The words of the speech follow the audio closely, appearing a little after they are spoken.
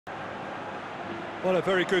Well, a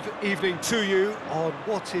very good evening to you on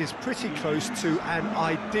what is pretty close to an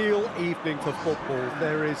ideal evening for football.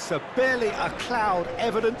 There is barely a cloud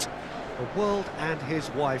evident. The world and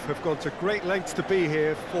his wife have gone to great lengths to be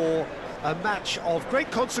here for a match of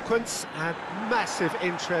great consequence and massive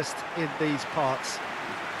interest in these parts.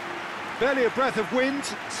 Barely a breath of wind,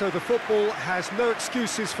 so the football has no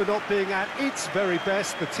excuses for not being at its very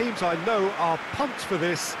best. The teams I know are pumped for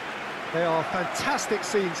this. They are fantastic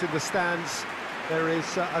scenes in the stands. There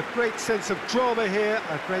is a great sense of drama here,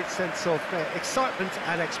 a great sense of excitement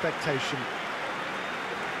and expectation.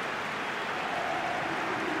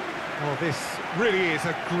 Oh, this really is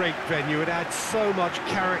a great venue. It adds so much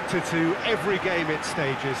character to every game it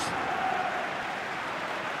stages.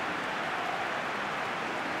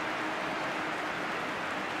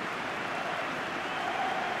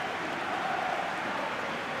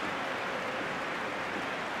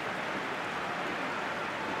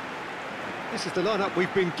 This is the lineup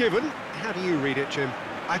we've been given. How do you read it, Jim?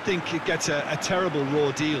 I think it gets a terrible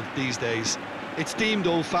raw deal these days. It's deemed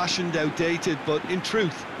old-fashioned, outdated, but in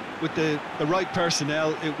truth, with the right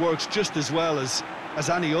personnel, it works just as well as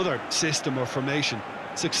any other system or formation.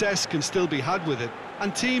 Success can still be had with it,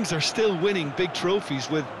 and teams are still winning big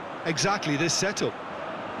trophies with exactly this setup.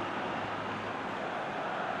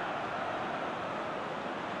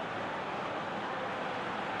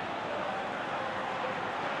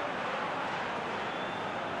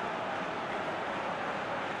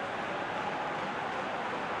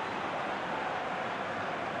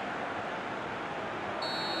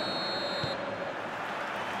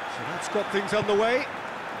 That's got things underway.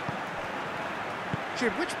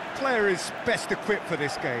 Jim, which player is best equipped for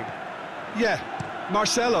this game? Yeah,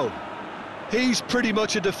 Marcelo. He's pretty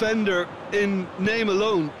much a defender in name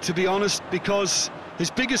alone, to be honest, because his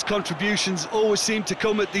biggest contributions always seem to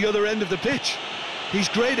come at the other end of the pitch. He's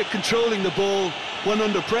great at controlling the ball when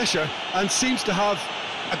under pressure and seems to have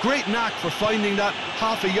a great knack for finding that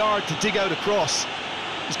half a yard to dig out a cross.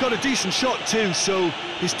 He's got a decent shot too, so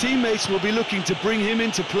his teammates will be looking to bring him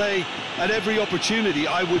into play at every opportunity,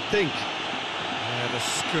 I would think. Yeah, the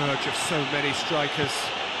scourge of so many strikers.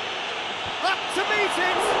 Up to meet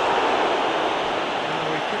it! No,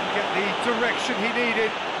 he couldn't get the direction he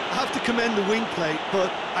needed. I have to commend the wing play, but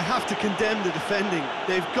I have to condemn the defending.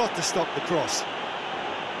 They've got to stop the cross.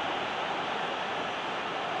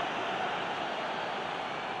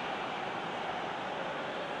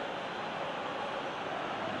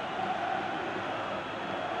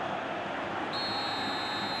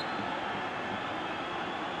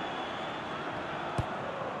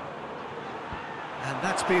 And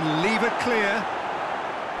that's been levered clear.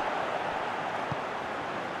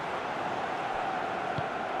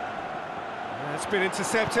 That's been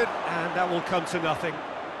intercepted, and that will come to nothing.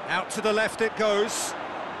 Out to the left it goes.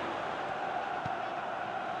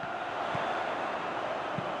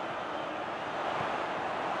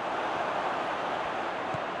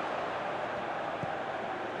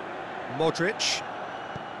 Modric.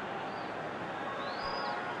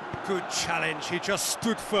 Good challenge, he just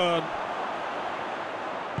stood firm.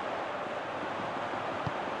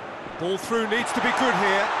 Ball through needs to be good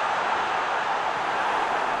here.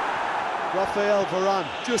 Rafael Varane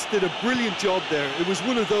just did a brilliant job there. It was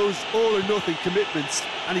one of those all-or-nothing commitments,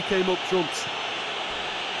 and he came up trumps.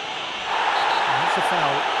 That's a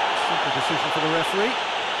foul. Simple decision for the referee.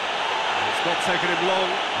 It's not taken him long,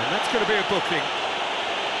 and that's going to be a booking.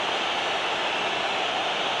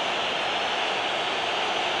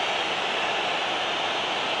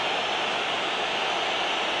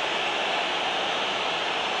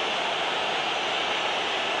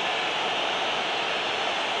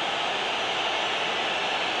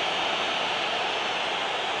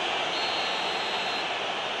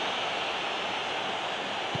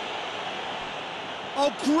 Oh,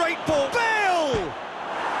 great ball! Bale!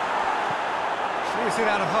 Clears it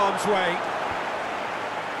out of harm's way.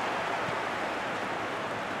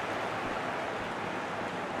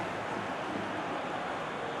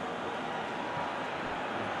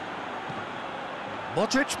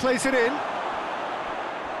 Modric plays it in.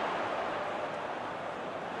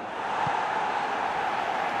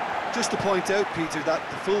 Just to point out, Peter, that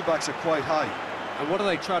the fullbacks are quite high. And what do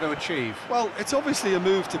they try to achieve? Well, it's obviously a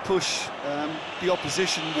move to push the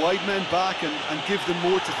opposition wide men back and give them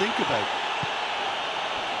more to think about.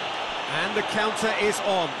 And the counter is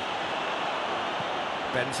on.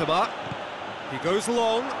 Benzema. He goes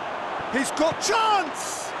long. He's got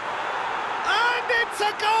chance! And it's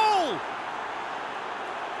a goal!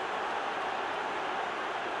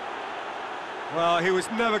 Well, he was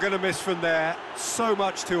never going to miss from there. So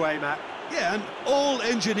much to aim at. Yeah, and all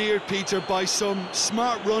engineered, Peter, by some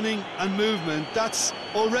smart running and movement. That's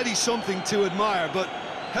already something to admire, but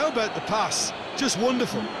how about the pass? Just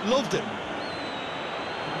wonderful. Loved it.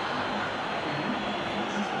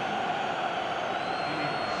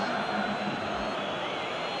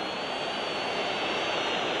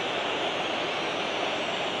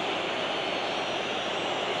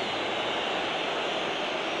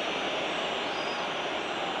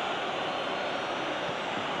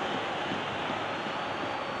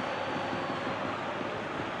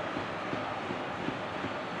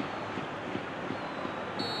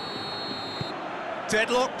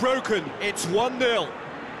 Deadlock broken, it's 1-0.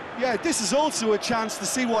 Yeah, this is also a chance to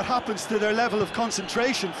see what happens to their level of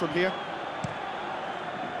concentration from here.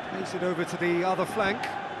 Plays it over to the other flank.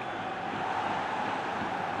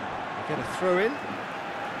 Get a throw in.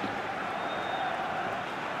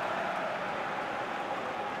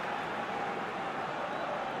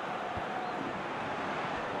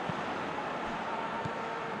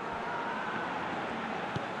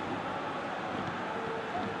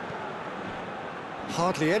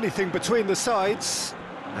 Hardly anything between the sides,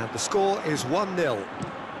 and the score is 1-0.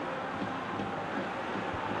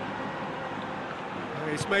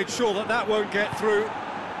 He's made sure that that won't get through.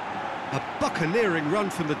 A buccaneering run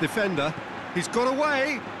from the defender. He's got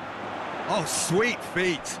away. Oh, sweet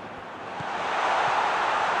feet.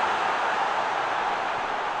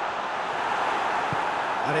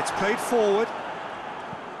 And it's played forward.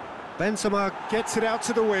 Benzema gets it out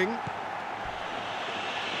to the wing.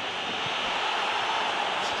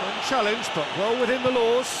 Strong challenge, but well within the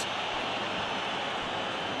laws.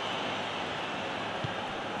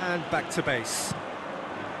 And back to base.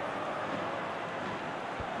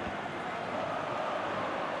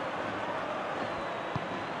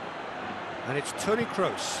 And it's Toni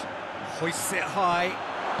Kroos. Hoists it high.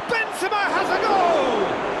 Benzema has a goal!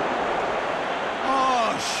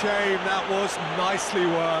 Oh, shame, that was nicely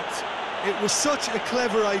worked. It was such a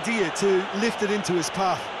clever idea to lift it into his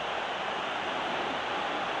path.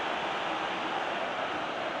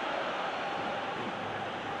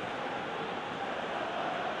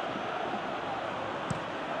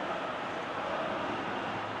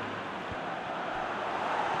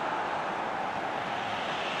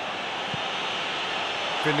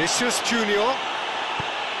 Vinicius Junior.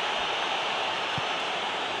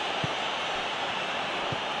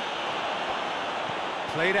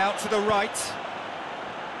 Played out to the right.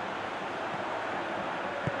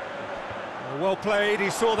 Well played,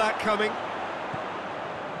 he saw that coming.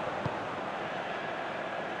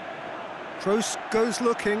 Kroos goes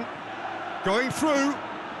looking. Going through.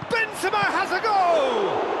 Benzema has a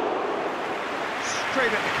goal!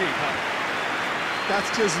 Straight at the keeper.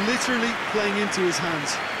 That's just literally playing into his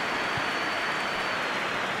hands.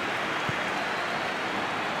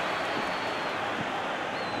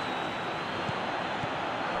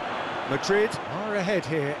 Madrid are ahead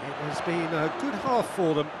here. It has been a good half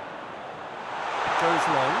for them. Goes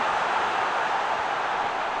long.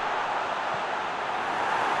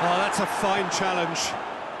 Oh, that's a fine challenge.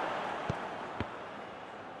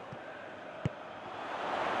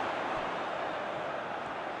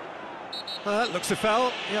 That looks a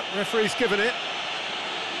foul. Yep, referee's given it.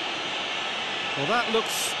 Well, that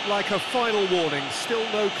looks like a final warning. Still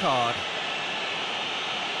no card.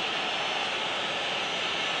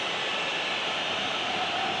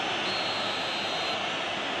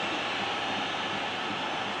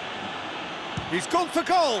 He's gone for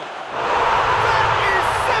goal. That is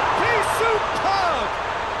simply superb.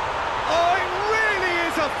 Oh, it really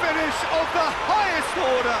is a finish of the highest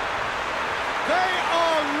order. They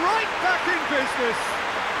are right back in business.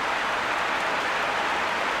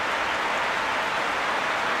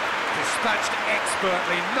 Dispatched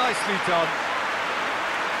expertly, nicely done.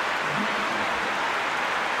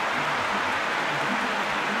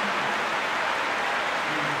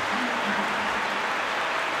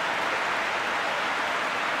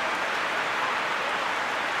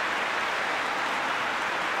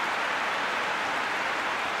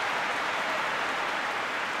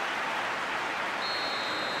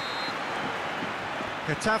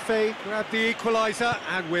 Getafe grab the equaliser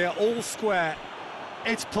and we're all square.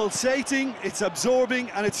 It's pulsating, it's absorbing,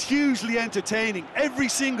 and it's hugely entertaining. Every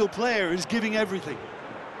single player is giving everything.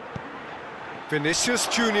 Vinicius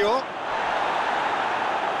Junior.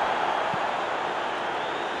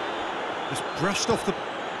 Just brushed off the...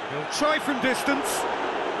 He'll try from distance.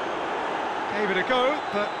 Gave it a go,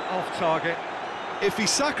 but off target. If he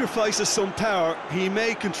sacrifices some power, he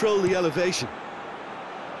may control the elevation.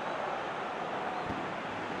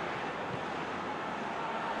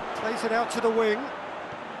 Plays it out to the wing.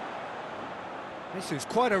 This is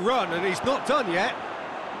quite a run, and he's not done yet.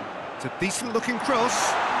 It's a decent-looking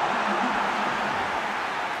cross.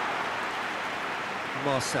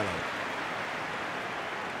 Marcelo.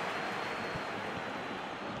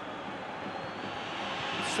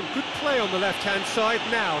 Some good play on the left-hand side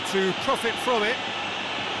now to profit from it.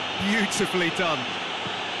 Beautifully done.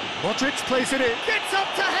 Modric plays it in. Gets up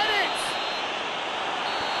to head it!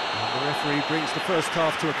 And the referee brings the first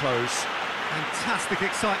half to a close. Fantastic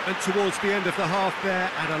excitement towards the end of the half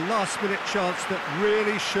there, and a last-minute chance that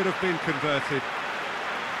really should have been converted.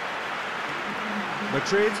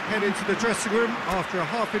 Madrid head into the dressing room after a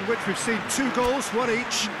half in which we've seen 2 goals, 1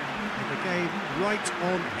 each, and the game right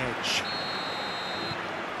on edge.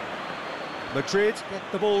 Madrid get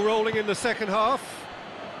the ball rolling in the second half.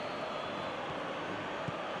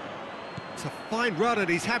 It's a fine run and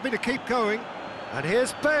he's happy to keep going. And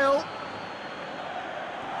here's Bale.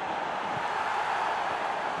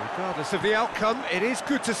 Regardless of the outcome, it is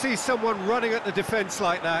good to see someone running at the defence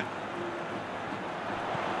like that.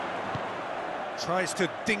 Tries to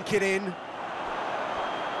dink it in.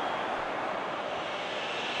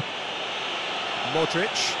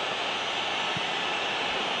 Modric.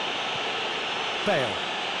 Bale.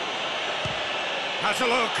 Has a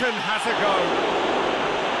look and has a go.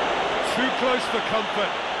 Too close for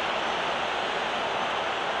comfort.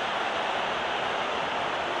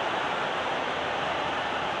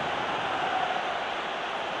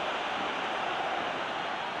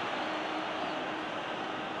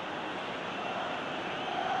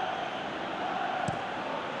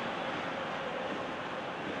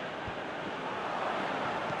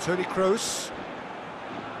 Toni Kroos.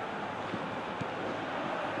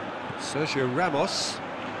 Sergio Ramos.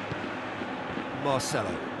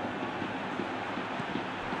 Marcelo.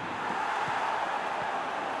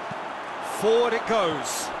 Forward it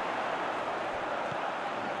goes.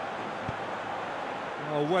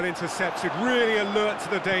 Oh, well intercepted, really alert to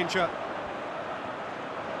the danger.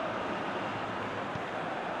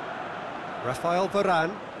 Rafael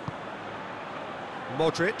Varane.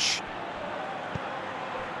 Modric.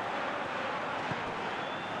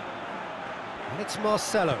 And it's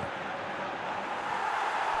Marcelo.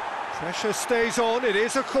 Pressure stays on, it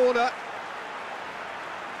is a corner.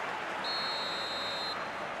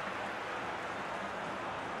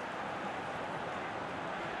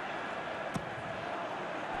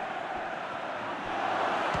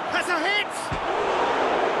 Has a hit!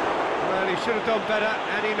 Well, he should have done better,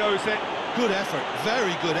 and he knows it. Good effort,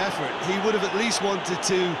 very good effort. He would have at least wanted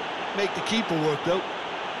to make the keeper work, though.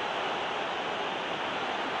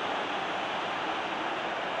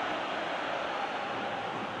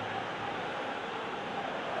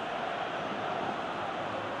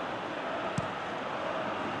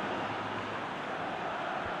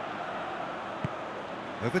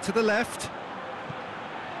 Over to the left.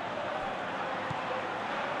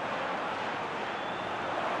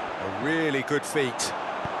 A really good feat.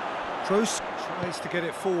 Kroos tries to get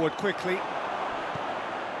it forward quickly.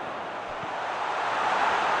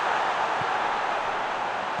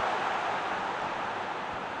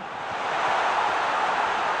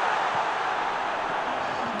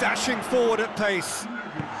 Dashing forward at pace.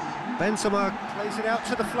 Benzema plays it out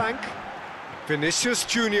to the flank. Vinicius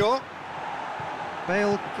Junior.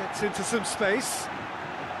 Bale gets into some space.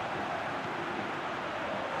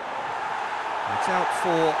 It's out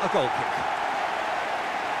for a goal kick.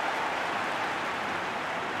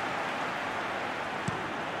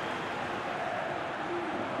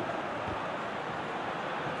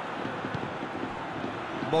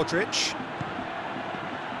 Modric.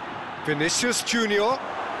 Vinicius Junior.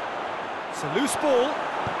 It's a loose ball.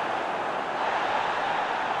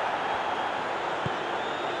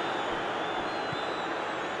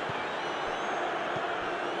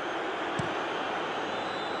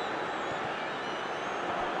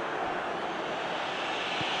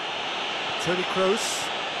 Toni Kroos.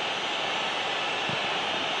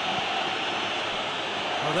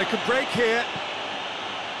 Oh, they could break here.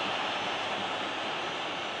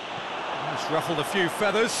 It's ruffled a few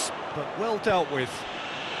feathers, but well dealt with.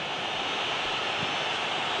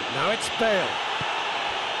 Now it's Bale.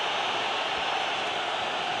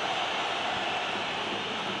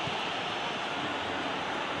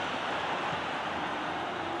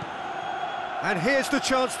 And here's the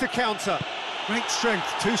chance to counter. Great strength,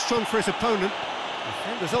 too strong for his opponent.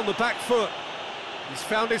 Defender's on the back foot. He's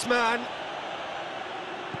found his man. And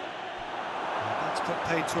that's put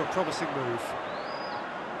paid to a promising move.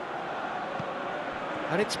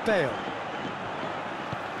 And it's Bale.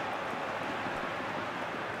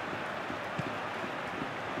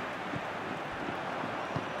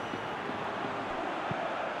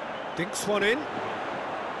 Dinks one in,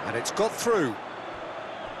 and it's got through.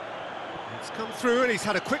 It's come through and he's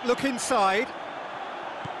had a quick look inside.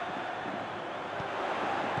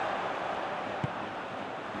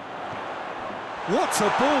 What a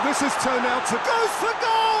ball this has turned out to. Goes for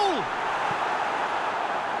goal!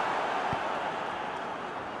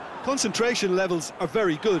 Concentration levels are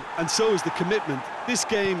very good, and so is the commitment. This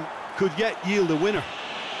game could yet yield a winner.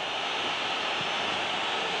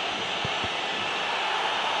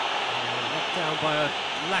 Knocked down by a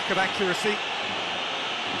lack of accuracy.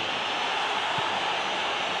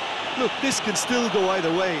 Look, this can still go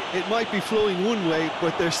either way. It might be flowing one way,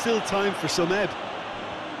 but there's still time for some ebb.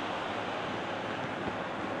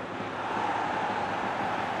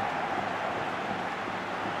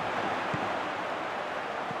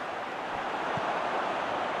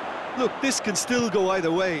 Look, this can still go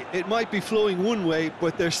either way. It might be flowing one way,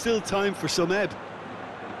 but there's still time for some ebb.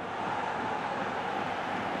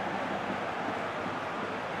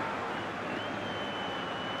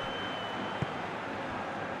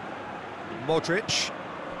 Modric.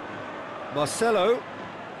 Marcelo.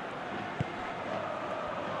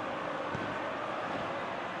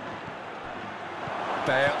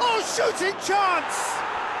 Bale. Oh, shooting chance!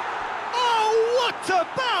 Oh, what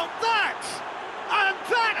about that? And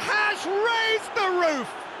that has raised the roof!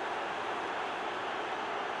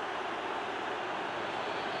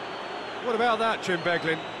 What about that, Jim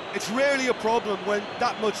Beglin? It's rarely a problem when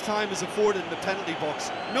that much time is afforded in the penalty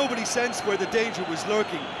box. Nobody sensed where the danger was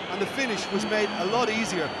lurking, and the finish was made a lot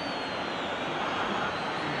easier.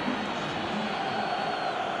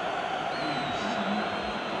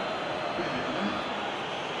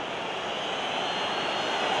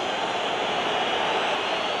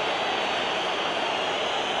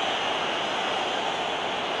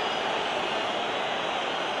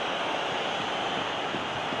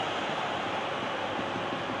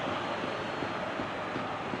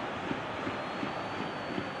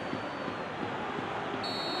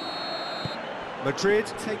 Madrid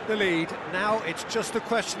take the lead. Now it's just a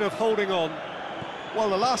question of holding on. Well,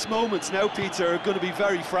 the last moments now, Peter, are going to be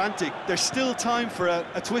very frantic. There's still time for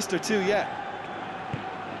a twist or two yet.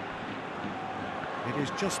 It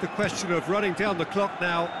is just a question of running down the clock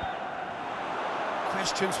now.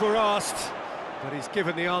 Questions were asked, but he's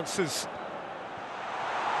given the answers.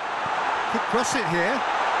 Could cross it here.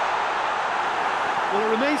 Well,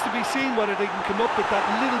 it remains to be seen whether they can come up with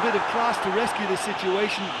that little bit of class to rescue this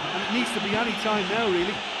situation, and it needs to be any time now,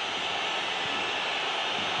 really.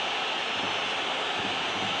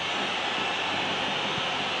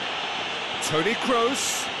 Toni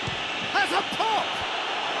Kroos has a pop!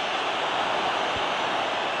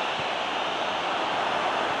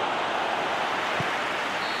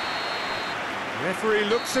 Referee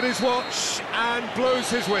looks at his watch and blows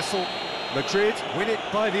his whistle. Madrid win it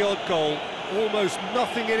by the odd goal. Almost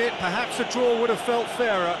nothing in it. Perhaps a draw would have felt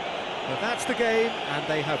fairer, but that's the game, and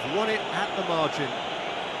they have won it at the margin.